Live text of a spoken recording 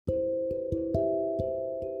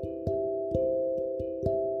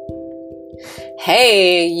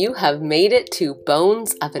Hey, you have made it to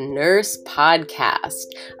Bones of a Nurse podcast.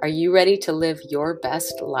 Are you ready to live your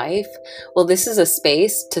best life? Well, this is a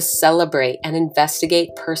space to celebrate and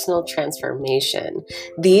investigate personal transformation.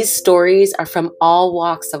 These stories are from all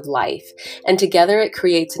walks of life, and together it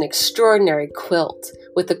creates an extraordinary quilt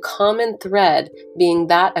with the common thread being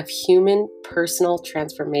that of human personal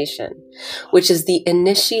transformation, which is the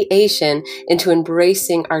initiation into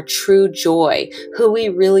embracing our true joy, who we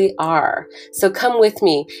really are. So come with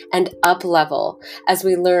me and up level as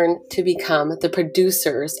we learn to become the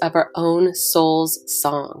producers of our own soul's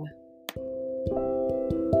song.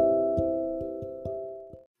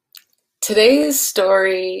 Today's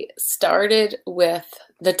story started with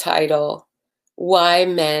the title, Why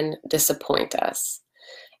Men Disappoint Us.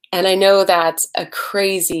 And I know that's a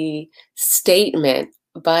crazy statement,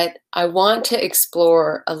 but I want to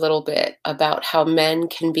explore a little bit about how men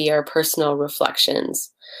can be our personal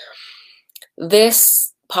reflections.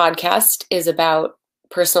 This podcast is about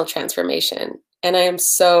personal transformation, and I am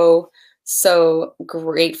so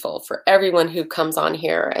grateful for everyone who comes on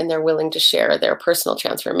here and they're willing to share their personal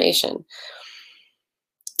transformation.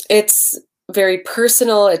 It's very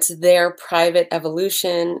personal, it's their private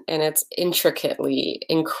evolution, and it's intricately,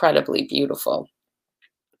 incredibly beautiful.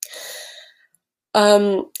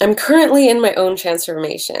 I'm currently in my own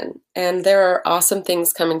transformation, and there are awesome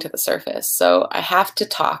things coming to the surface. So I have to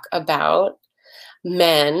talk about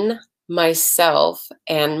men, myself,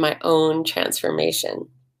 and my own transformation.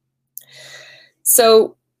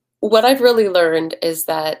 So what I've really learned is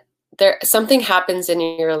that something happens in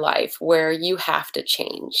your life where you have to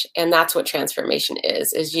change. And that's what transformation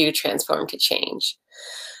is you transform to change.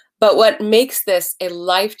 But what makes this a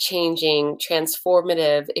life-changing,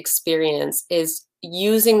 transformative experience is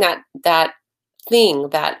using that thing,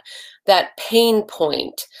 that pain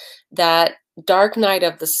point, that dark night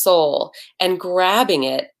of the soul, and grabbing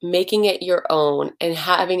it, making it your own, and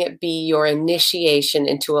having it be your initiation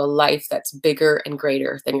into a life that's bigger and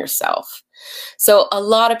greater than yourself. So a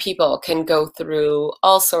lot of people can go through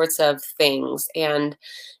all sorts of things and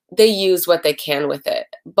they use what they can with it.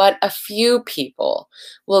 But a few people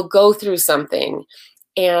will go through something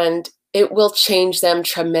and it will change them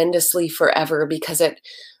tremendously forever because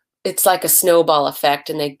it's like a snowball effect,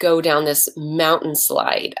 and they go down this mountain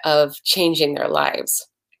slide of changing their lives.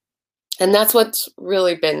 And that's what's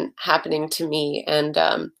really been happening to me. And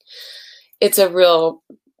it's a real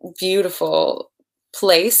beautiful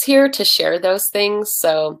place here to share those things.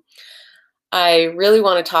 So I really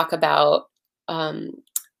want to talk about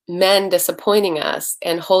men disappointing us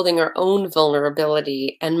and holding our own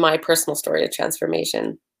vulnerability and my personal story of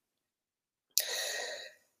transformation.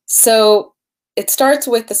 So it starts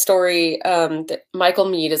with the story that Michael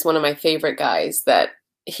Meade is one of my favorite guys, that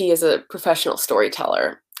he is a professional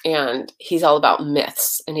storyteller and he's all about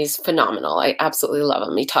myths and he's phenomenal. I absolutely love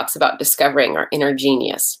him. He talks about discovering our inner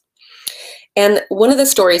genius. And one of the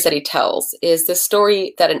stories that he tells is the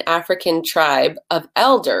story that an African tribe of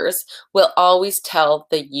elders will always tell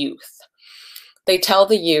the youth. They tell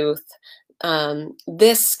the youth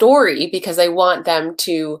this story because they want them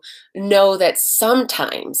to know that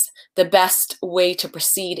sometimes the best way to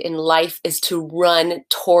proceed in life is to run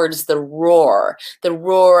towards the roar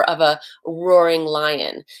of a roaring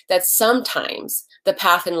lion. That sometimes the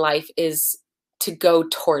path in life is to go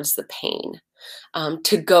towards the pain,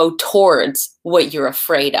 to go towards what you're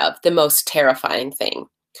afraid of, the most terrifying thing.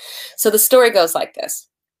 So the story goes like this.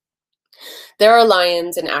 There are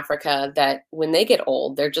lions in Africa that when they get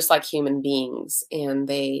old, they're just like human beings and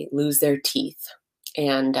they lose their teeth,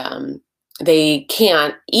 and they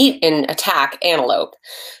can't eat and attack antelope.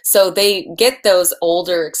 So they get those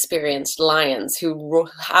older experienced lions who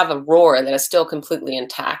have a roar that is still completely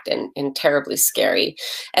intact and terribly scary.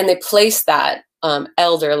 And they place that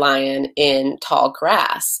elder lion in tall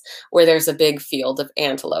grass where there's a big field of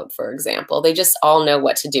antelope, for example. They just all know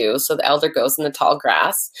what to do. So the elder goes in the tall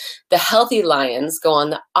grass. The healthy lions go on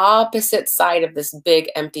the opposite side of this big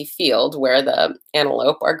empty field where the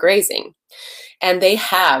antelope are grazing. And they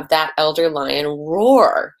have that elder lion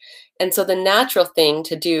roar. And so the natural thing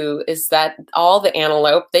to do is that all the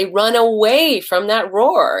antelope, they run away from that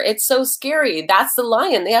roar. It's so scary. That's the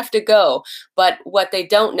lion. They have to go. But what they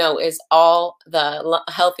don't know is all the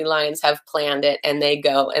healthy lions have planned it, and they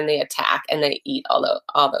go and they attack and they eat all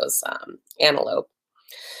those antelope.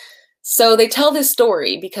 So they tell this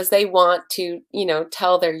story because they want to,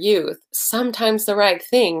 tell their youth, sometimes the right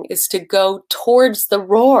thing is to go towards the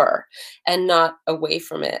roar and not away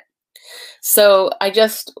from it. So I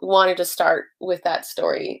just wanted to start with that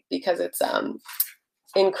story because it's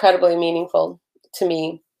incredibly meaningful to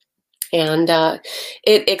me. And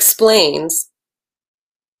it explains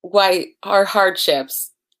why our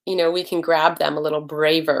hardships, we can grab them a little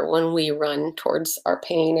braver when we run towards our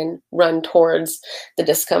pain and run towards the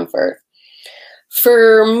discomfort.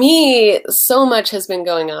 For me, so much has been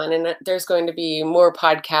going on, and there's going to be more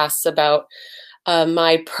podcasts about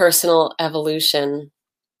my personal evolution.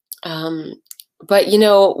 But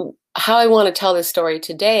how I want to tell this story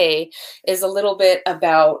today is a little bit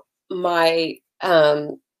about my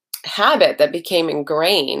habit that became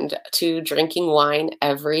ingrained to drinking wine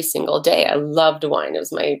every single day. I loved wine. It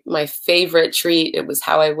was my favorite treat. It was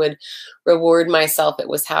how I would reward myself. It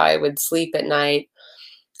was how I would sleep at night.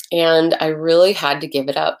 And I really had to give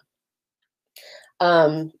it up.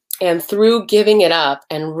 And through giving it up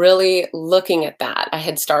and really looking at that, I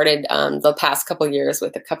had started the past couple of years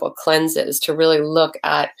with a couple of cleanses to really look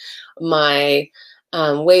at my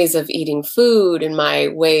ways of eating food and my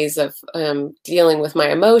ways of dealing with my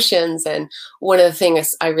emotions. And one of the things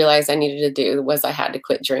I realized I needed to do was I had to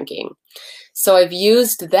quit drinking. So I've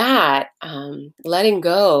used that, letting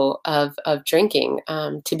go of drinking,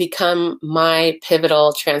 to become my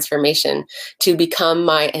pivotal transformation, to become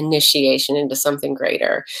my initiation into something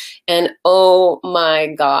greater. And oh my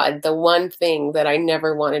God, the one thing that I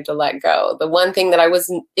never wanted to let go, the one thing that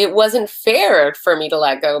it wasn't fair for me to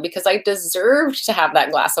let go because I deserved to have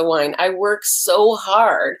that glass of wine. I work so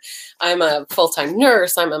hard. I'm a full-time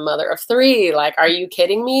nurse. I'm a mother of 3. Like, are you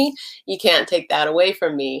kidding me? You can't take that away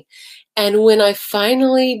from me. And when I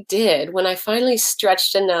finally did, when I finally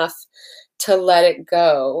stretched enough to let it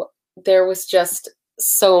go, there was just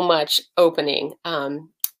so much opening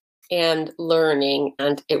and learning,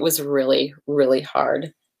 and it was really, really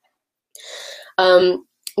hard.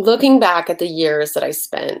 Looking back at the years that I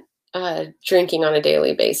spent drinking on a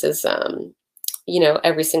daily basis,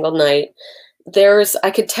 every single night,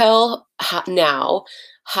 I could tell now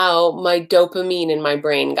how my dopamine in my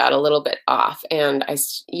brain got a little bit off, and I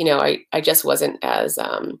just wasn't as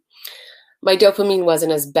my dopamine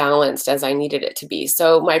wasn't as balanced as I needed it to be.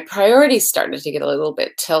 So my priorities started to get a little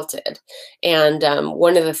bit tilted. And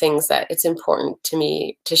one of the things that it's important to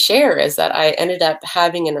me to share is that I ended up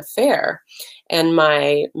having an affair, and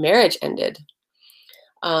my marriage ended.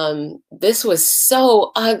 This was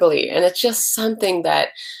so ugly, and it's just something that,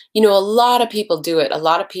 a lot of people do it. A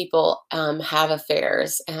lot of people have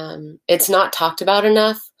affairs, and it's not talked about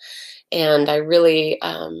enough. And I really,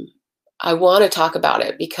 I want to talk about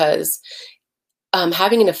it because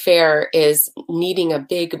having an affair is needing a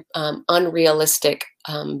big, unrealistic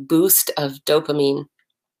boost of dopamine.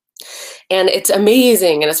 And it's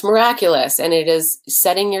amazing and it's miraculous, and it is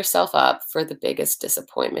setting yourself up for the biggest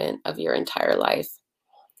disappointment of your entire life.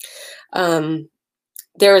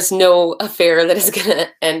 There is no affair that is going to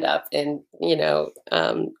end up in,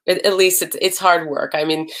 at least it's hard work. I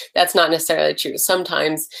mean, that's not necessarily true.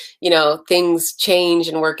 Sometimes, things change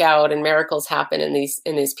and work out and miracles happen, and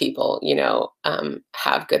these people,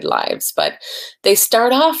 have good lives, but they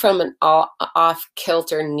start off from an off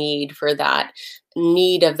kilter need for that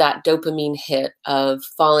need of that dopamine hit of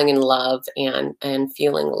falling in love and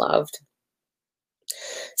feeling loved.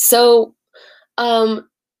 So,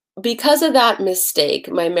 because of that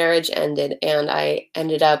mistake, my marriage ended, and I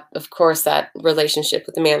ended up, of course, that relationship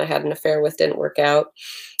with the man I had an affair with didn't work out.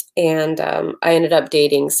 And I ended up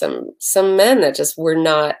dating some men that just were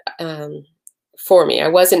not for me. I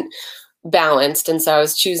wasn't balanced, and so I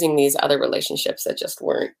was choosing these other relationships that just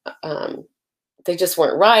weren't, they just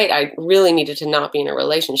weren't right. I really needed to not be in a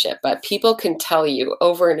relationship, but people can tell you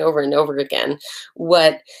over and over and over again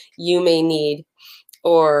what you may need,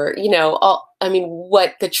 or,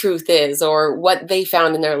 what the truth is, or what they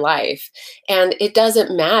found in their life. And it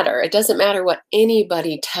doesn't matter. It doesn't matter what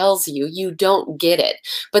anybody tells you. You don't get it.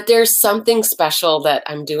 But there's something special that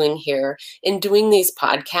I'm doing here. In doing these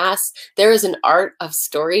podcasts, there is an art of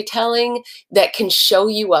storytelling that can show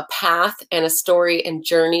you a path and a story and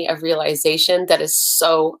journey of realization that is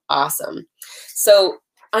so awesome. So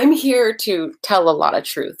I'm here to tell a lot of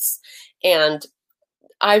truths. And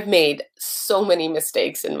I've made so many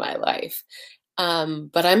mistakes in my life,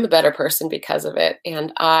 but I'm a better person because of it.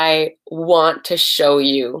 And I want to show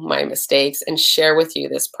you my mistakes and share with you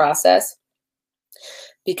this process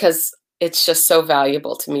because it's just so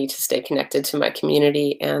valuable to me to stay connected to my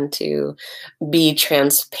community and to be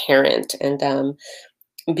transparent and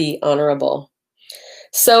be honorable.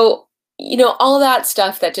 So, all that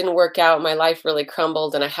stuff that didn't work out, my life really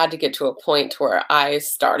crumbled, and I had to get to a point where I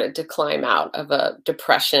started to climb out of a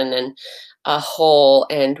depression and a hole,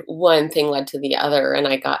 and one thing led to the other, and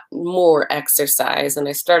I got more exercise, and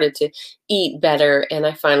I started to eat better, and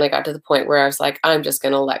I finally got to the point where I was like, I'm just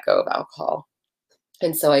going to let go of alcohol.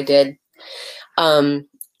 And so I did. And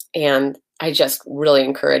I just really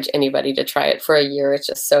encourage anybody to try it for a year. It's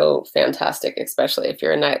just so fantastic, especially if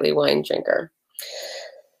you're a nightly wine drinker.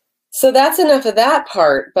 So that's enough of that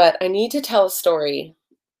part, but I need to tell a story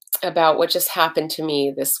about what just happened to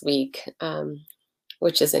me this week,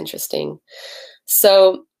 which is interesting.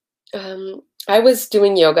 So I was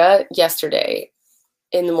doing yoga yesterday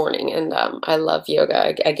in the morning, and I love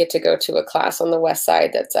yoga. I get to go to a class on the west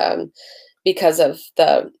side that's because of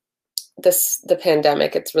the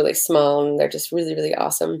pandemic, it's really small, and they're just really, really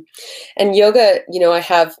awesome. And yoga, I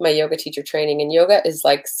have my yoga teacher training, and yoga is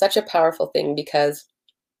like such a powerful thing because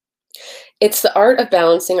it's the art of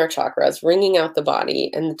balancing our chakras, wringing out the body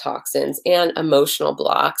and the toxins and emotional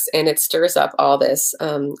blocks, and it stirs up all this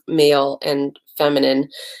male and feminine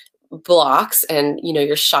blocks, and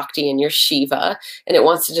your Shakti and your Shiva, and it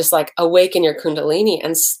wants to just like awaken your Kundalini,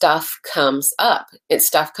 and stuff comes up.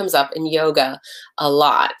 Stuff comes up in yoga a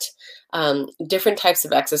lot. Different types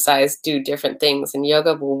of exercise do different things, and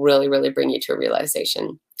yoga will really, really bring you to a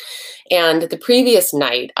realization. And the previous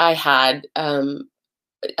night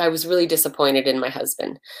I was really disappointed in my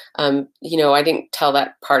husband. I didn't tell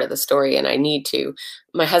that part of the story, and I need to.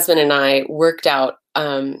 My husband and I worked out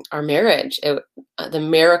our marriage. The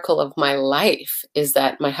miracle of my life is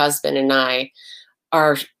that my husband and I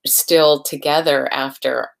are still together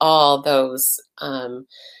after all those. I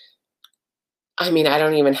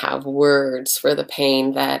don't even have words for the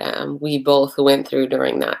pain that we both went through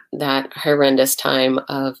during that horrendous time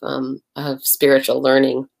of spiritual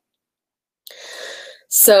learning.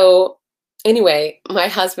 So anyway, my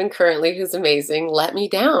husband currently, who's amazing, let me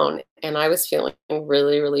down, and I was feeling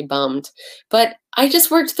really, really bummed. But I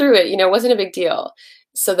just worked through it. It wasn't a big deal.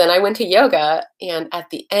 So then I went to yoga, and at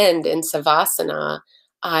the end in Savasana,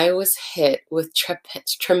 I was hit with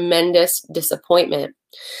tremendous disappointment.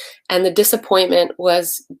 And the disappointment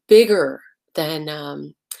was bigger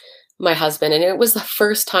than my husband. And it was the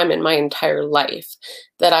first time in my entire life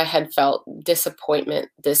that I had felt disappointment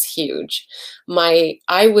this huge.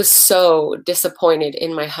 I was so disappointed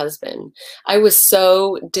in my husband. I was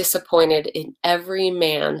so disappointed in every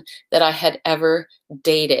man that I had ever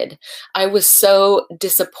dated. I was so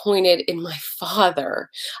disappointed in my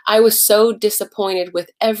father. I was so disappointed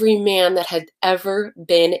with every man that had ever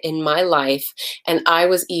been in my life. And I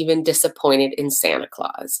was even disappointed in Santa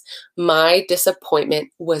Claus. My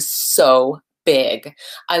disappointment was so big.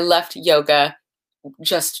 I left yoga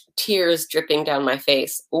just tears dripping down my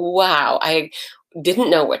face. Wow, I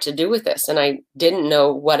didn't know what to do with this, and I didn't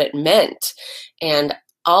know what it meant. And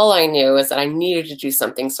all I knew is that I needed to do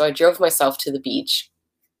something. So I drove myself to the beach,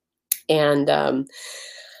 and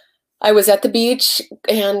I was at the beach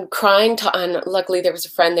and crying. And luckily there was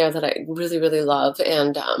a friend there that I really, really love.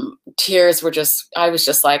 And tears were I was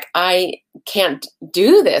just like, I can't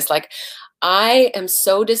do this. Like, I am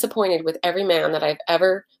so disappointed with every man that I've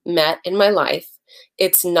ever met in my life.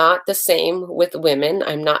 It's not the same with women.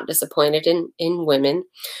 I'm not disappointed in women.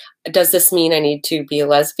 Does this mean I need to be a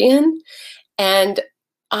lesbian? And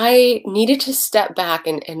I needed to step back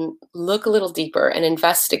and look a little deeper and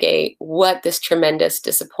investigate what this tremendous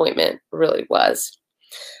disappointment really was.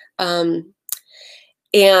 And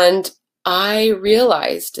I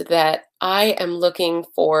realized that I am looking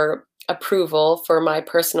for approval for my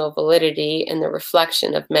personal validity and the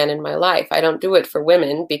reflection of men in my life. I don't do it for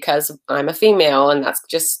women because I'm a female, and that's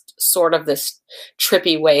just sort of this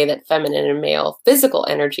trippy way that feminine and male physical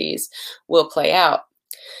energies will play out.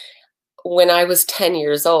 When I was 10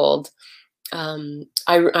 years old,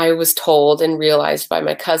 I was told and realized by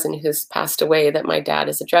my cousin who's passed away that my dad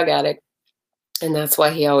is a drug addict. And that's why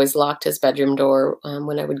he always locked his bedroom door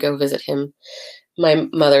when I would go visit him. My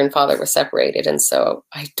mother and father were separated. And so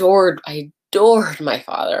I adored my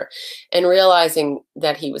father, and realizing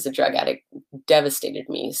that he was a drug addict devastated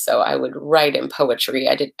me. So I would write him poetry.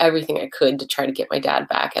 I did everything I could to try to get my dad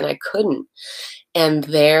back, and I couldn't. And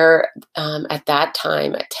there, at that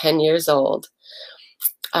time, at 10 years old,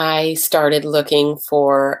 I started looking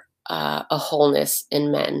for a wholeness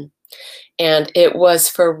in men. And it was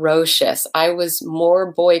ferocious. I was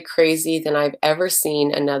more boy crazy than I've ever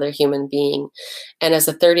seen another human being. And as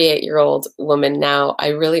a 38-year-old woman now, I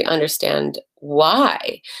really understand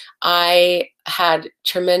why. I had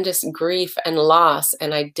tremendous grief and loss,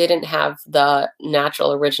 and I didn't have the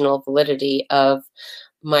natural original validity of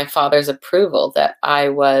my father's approval that I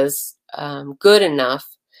was good enough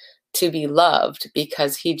to be loved,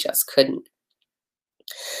 because he just couldn't.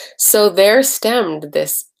 So there stemmed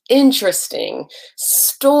this interesting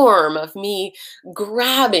storm of me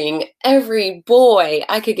grabbing every boy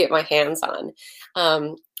I could get my hands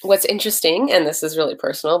on. What's interesting, and this is really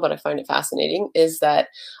personal, but I find it fascinating, is that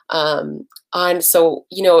So,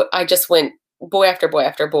 you know, I just went boy after boy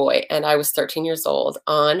after boy, and I was 13 years old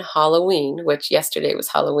on Halloween, which yesterday was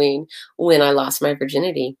Halloween, when I lost my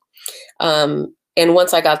virginity. And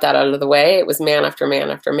once I got that out of the way, it was man after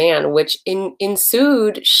man after man, which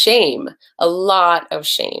ensued shame, a lot of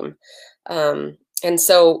shame. And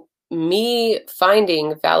so me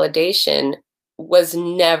finding validation was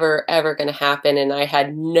never, ever going to happen. And I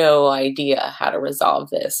had no idea how to resolve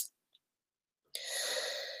this.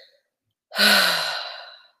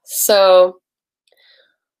 So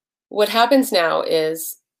what happens now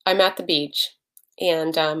is I'm at the beach,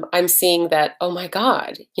 and I'm seeing that, oh my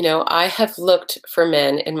God, you know, I have looked for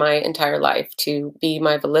men in my entire life to be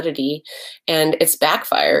my validity, and it's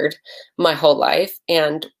backfired my whole life.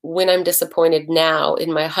 And when I'm disappointed now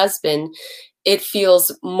in my husband, it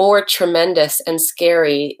feels more tremendous and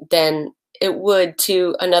scary than it would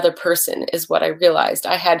to another person, is what I realized.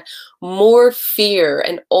 I had more fear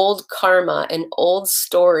and old karma and old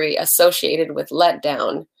story associated with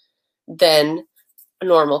letdown than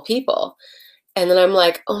normal people. And then I'm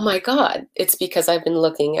like, oh my God, it's because I've been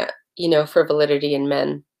looking at, you know, for validity in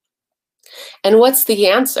men. And what's the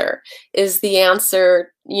answer? Is the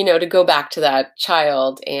answer, you know, to go back to that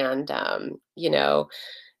child and, you know,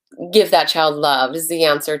 give that child love? Is the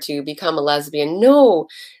answer to become a lesbian? No,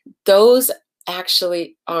 those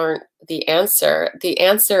actually aren't the answer. The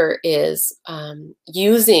answer is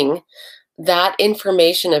using that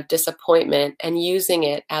information of disappointment and using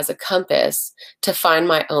it as a compass to find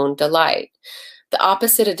my own delight. The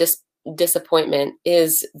opposite of disappointment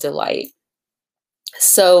is delight.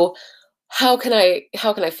 So how can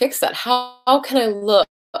I fix that? How can I look?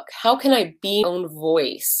 How can I be my own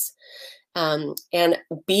voice? And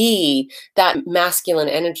be that masculine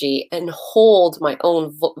energy and hold my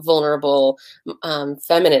own vulnerable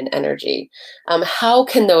feminine energy. How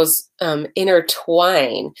can those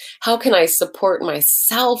intertwine? How can I support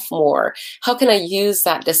myself more? How can I use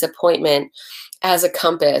that disappointment as a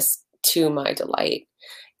compass to my delight?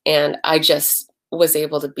 And I just was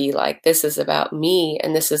able to be like, this is about me,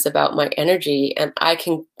 and this is about my energy, and I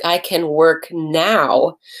can work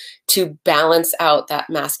now to balance out that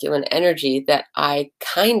masculine energy that I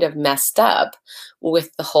kind of messed up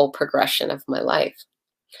with the whole progression of my life.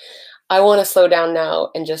 I want to slow down now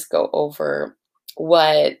and just go over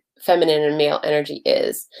what feminine and male energy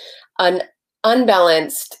is. An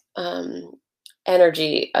unbalanced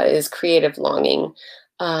energy is creative longing.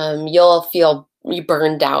 You'll feel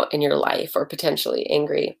burned out in your life or potentially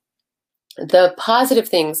angry. The positive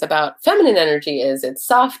things about feminine energy is it's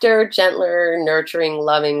softer, gentler, nurturing,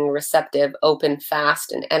 loving, receptive, open,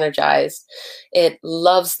 fast, and energized. It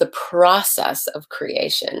loves the process of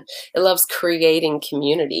creation. It loves creating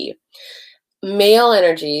community. Male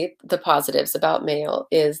energy, the positives about male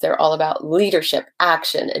is they're all about leadership,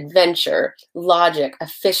 action, adventure, logic,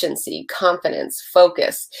 efficiency, confidence,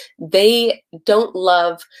 focus. They don't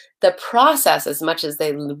love the process as much as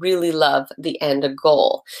they really love the end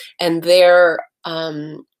goal. And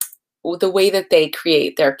the way that they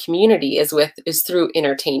create their community is through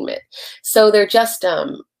entertainment. So they're just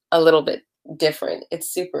a little bit different. It's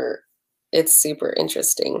super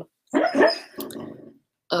interesting.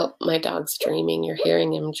 Oh, my dog's dreaming. You're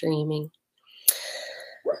hearing him dreaming.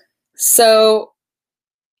 So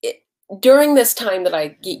during this time that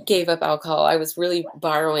I gave up alcohol, I was really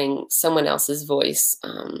borrowing someone else's voice.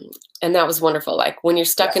 And that was wonderful. Like when you're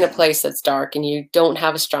stuck in a place that's dark and you don't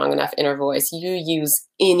have a strong enough inner voice, you use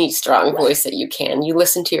any strong voice that you can. You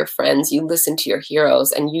listen to your friends, you listen to your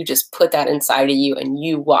heroes, and you just put that inside of you and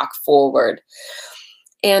you walk forward.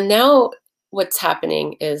 And now what's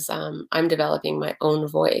happening is I'm developing my own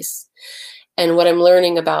voice. And what I'm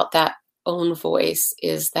learning about that own voice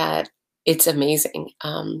is that it's amazing.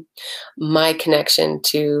 My connection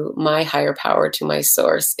to my higher power, to my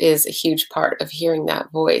source, is a huge part of hearing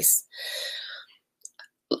that voice.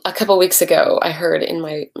 A couple weeks ago, I heard in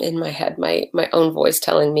my head my own voice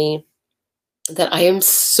telling me that I am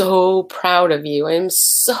so proud of you. I am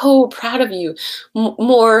so proud of you,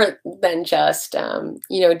 more than just,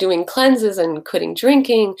 doing cleanses and quitting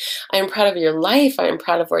drinking. I am proud of your life. I am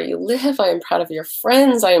proud of where you live. I am proud of your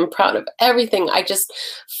friends. I am proud of everything. I just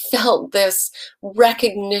felt this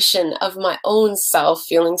recognition of my own self,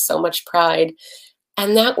 feeling so much pride.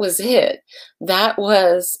 And that was it. That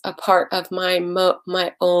was a part of my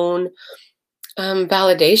own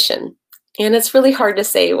validation. And it's really hard to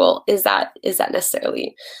say, well, is that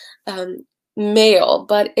necessarily male?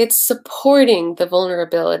 But it's supporting the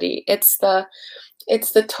vulnerability. It's the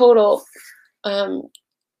total,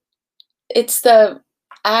 it's the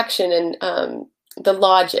action and the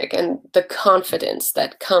logic and the confidence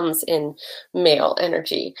that comes in male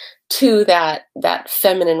energy to that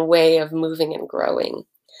feminine way of moving and growing.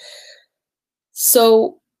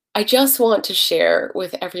 So I just want to share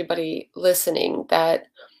with everybody listening that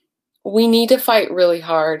we need to fight really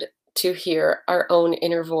hard to hear our own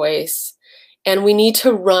inner voice, and we need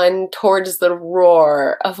to run towards the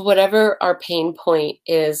roar of whatever our pain point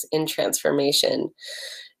is in transformation.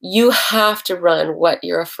 You have to run what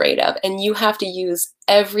you're afraid of, and you have to use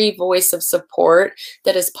every voice of support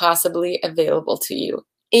that is possibly available to you.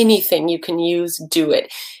 Anything you can use, do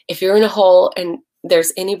it. If you're in a hole and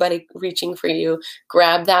there's anybody reaching for you,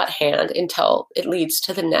 grab that hand until it leads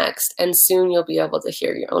to the next, and soon you'll be able to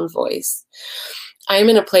hear your own voice. I'm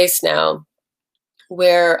in a place now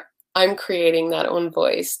where I'm creating that own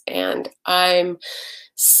voice, and I'm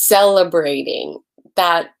celebrating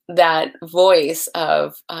that voice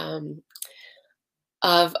of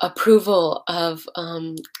approval, of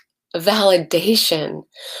validation.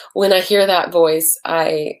 When I hear that voice,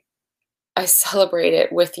 I celebrate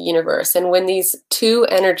it with the universe. And when these two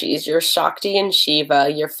energies, your Shakti and Shiva,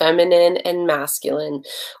 your feminine and masculine,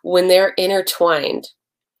 when they're intertwined,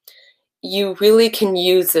 you really can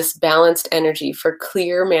use this balanced energy for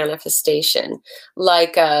clear manifestation,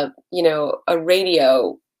 like a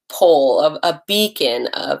radio pole, of a beacon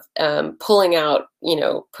of pulling out,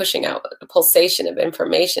 pushing out a pulsation of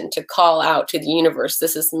information to call out to the universe,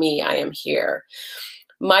 this is me, I am here.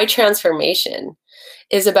 My transformation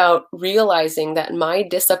is about realizing that my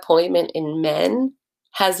disappointment in men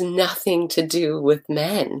has nothing to do with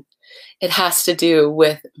men. It has to do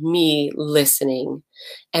with me listening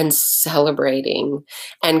and celebrating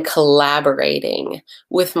and collaborating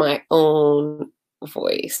with my own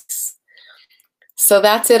voice. So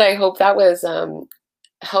that's it. I hope that was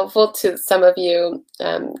helpful to some of you.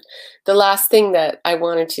 The last thing that I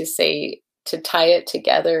wanted to say to tie it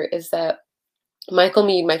together is that Michael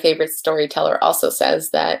Meade, my favorite storyteller, also says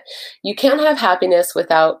that you can't have happiness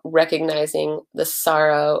without recognizing the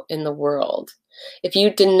sorrow in the world. If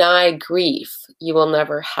you deny grief, you will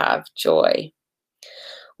never have joy.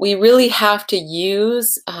 We really have to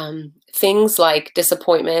use things like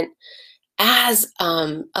disappointment as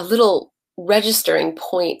a little registering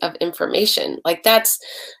point of information. Like, that's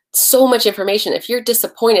so much information. If you're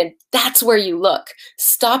disappointed, that's where you look.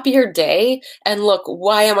 Stop your day and look,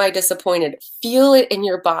 why am I disappointed? Feel it in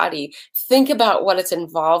your body. Think about what it's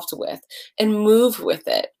involved with and move with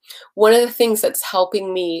it. One of the things that's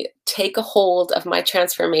helping me take a hold of my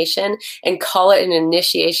transformation and call it an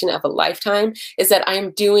initiation of a lifetime is that I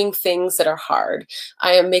am doing things that are hard.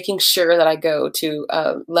 I am making sure that I go to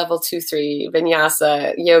level 2-3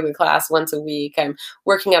 vinyasa yoga class once a week. I'm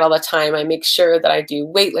working out all the time. I make sure that I do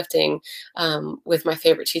weightlifting with my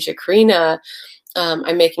favorite teacher, Karina.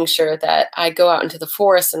 I'm making sure that I go out into the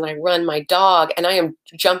forest and I run my dog, and I am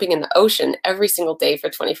jumping in the ocean every single day for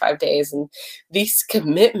 25 days. And these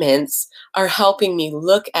commitments are helping me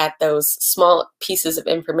look at those small pieces of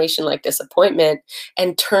information like disappointment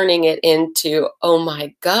and turning it into, oh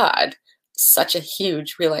my God, such a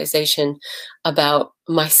huge realization about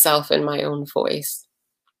myself and my own voice.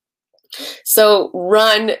 So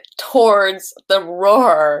run towards the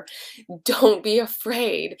roar. Don't be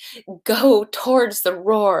afraid. Go towards the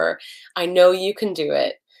roar. I know you can do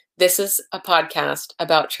it. This is a podcast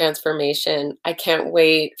about transformation. I can't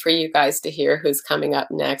wait for you guys to hear who's coming up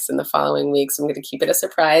next in the following weeks. I'm going to keep it a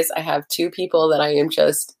surprise. I have two people that I am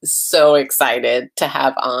just so excited to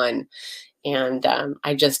have on. And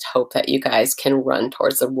I just hope that you guys can run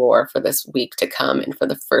towards the roar for this week to come and for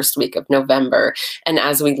the first week of November. And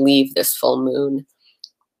as we leave this full moon,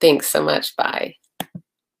 thanks so much. Bye.